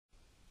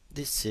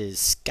This is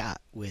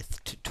Scott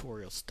with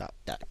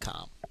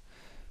tutorialstop.com.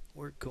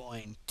 We're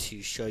going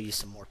to show you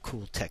some more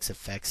cool text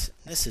effects.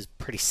 This is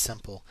pretty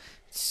simple.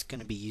 It's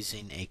going to be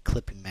using a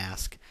clipping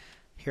mask.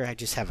 Here I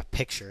just have a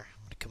picture.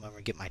 I'm going to come over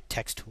and get my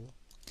text tool.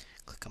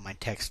 Click on my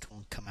text tool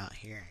and come out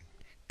here and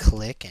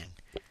click, and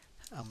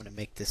I'm going to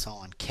make this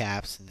all in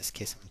caps. In this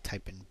case I'm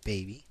typing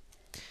baby.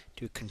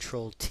 Do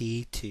Control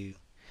T to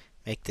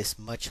make this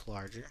much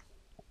larger.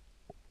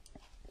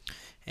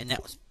 And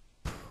that was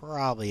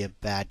probably a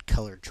bad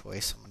color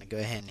choice. I'm going to go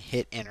ahead and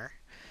hit enter.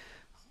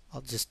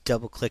 I'll just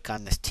double click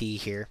on this T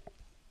here,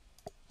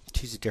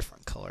 choose a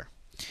different color.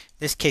 In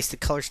this case the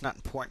color's not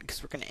important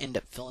because we're going to end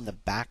up filling the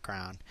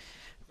background.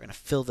 We're going to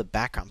fill the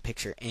background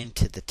picture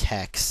into the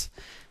text,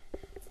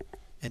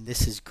 and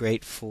this is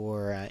great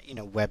for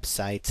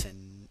websites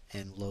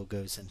and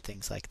logos and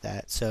things like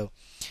that. So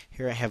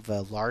here I have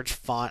a large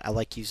font. I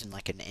like using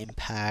like an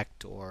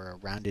impact or a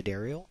rounded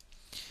Arial.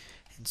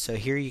 And so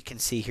here you can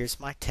see here's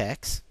my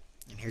text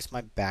and here's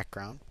my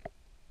background.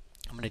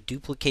 I'm going to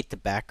duplicate the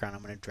background.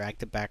 I'm going to drag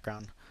the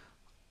background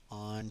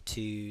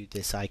onto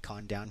this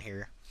icon down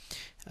here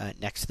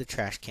next to the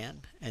trash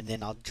can, and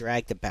then I'll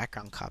drag the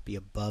background copy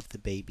above the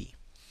baby.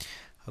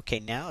 Okay,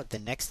 now the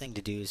next thing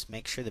to do is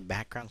make sure the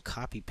background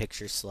copy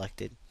picture is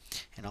selected,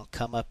 and I'll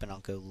come up and I'll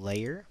go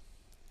layer,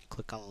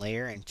 click on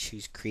layer and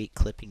choose create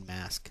clipping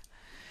mask.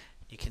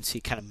 You can see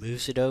it kind of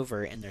moves it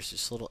over, and there's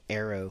this little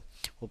arrow.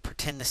 We'll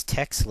pretend this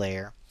text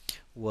layer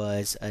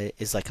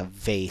is like a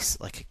vase,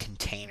 like a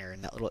container,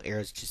 and that little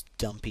arrow is just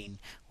dumping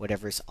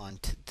whatever's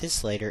onto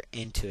this layer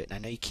into it. And I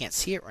know you can't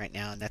see it right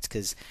now, and that's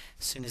because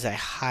as soon as I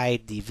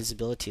hide the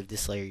visibility of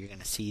this layer, you're going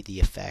to see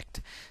the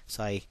effect.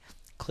 So I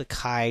click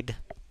hide,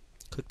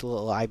 click the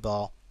little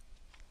eyeball,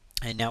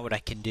 and now what I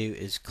can do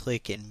is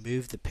click and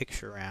move the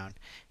picture around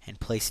and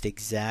place it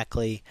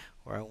exactly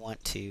where I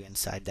want to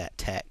inside that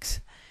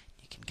text.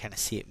 You can kind of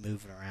see it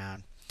moving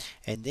around,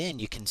 and then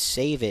you can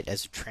save it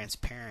as a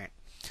transparent,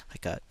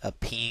 like a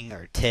ping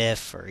or a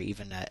TIFF or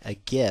even a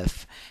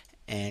GIF,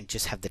 and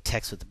just have the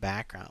text with the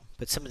background.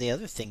 But some of the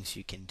other things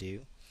you can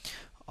do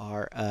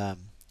are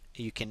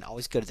you can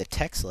always go to the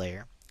text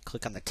layer,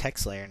 click on the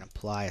text layer and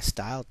apply a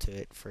style to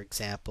it. For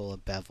example, a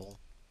bevel,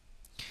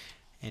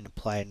 and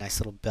apply a nice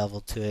little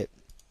bevel to it.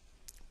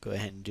 Go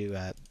ahead and do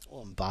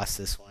we'll emboss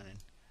this one and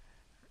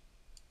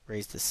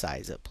raise the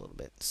size up a little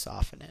bit,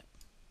 soften it.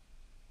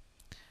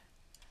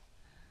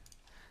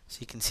 So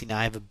you can see now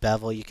I have a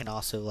bevel. You can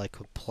also like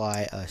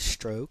apply a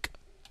stroke,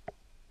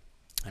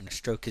 and a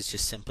stroke is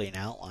just simply an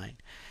outline.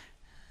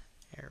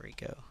 There we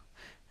go.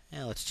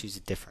 Now let's choose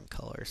a different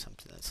color,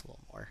 something that's a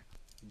little more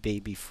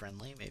baby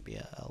friendly, maybe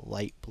a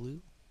light blue.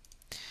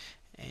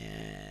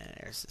 And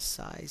there's the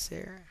size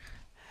there.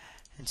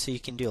 And so you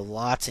can do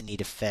lots of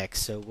neat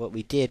effects. So what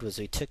we did was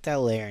we took that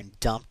layer and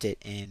dumped it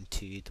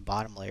into the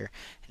bottom layer.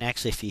 And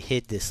actually if you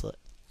hid this,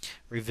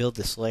 revealed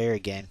this layer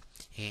again,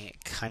 you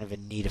get kind of a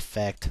neat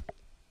effect.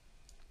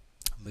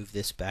 Move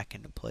this back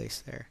into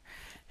place there,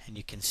 and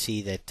you can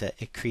see that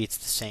it creates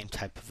the same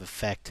type of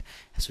effect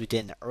as we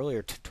did in the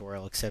earlier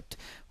tutorial, except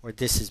where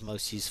this is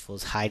most useful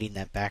is hiding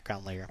that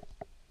background layer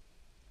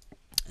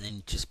and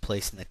then just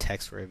placing the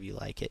text wherever you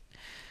like it.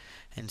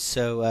 And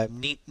so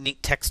neat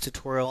text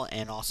tutorial,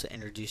 and also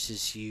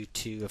introduces you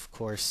to, of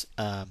course,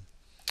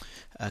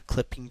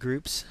 clipping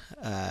groups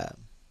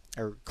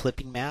or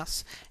clipping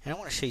masks. And I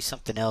want to show you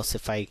something else.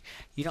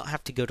 You don't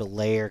have to go to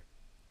layer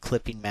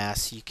clipping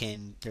mask.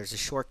 There's a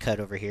shortcut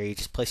over here. You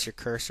just place your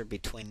cursor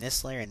between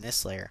this layer and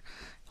this layer,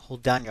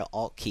 hold down your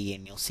Alt key,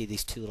 and you'll see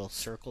these two little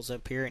circles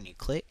up here, and you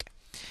click,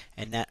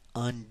 and that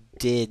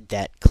undid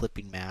that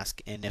clipping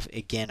mask. And if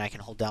again I can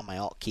hold down my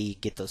Alt key,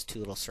 get those two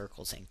little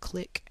circles and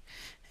click,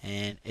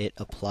 and it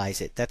applies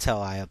it. That's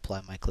how I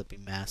apply my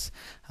clipping mask.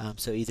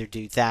 So either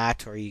do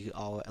that, or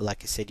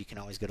like I said, you can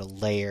always go to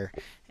layer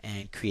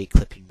and create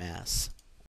clipping masks.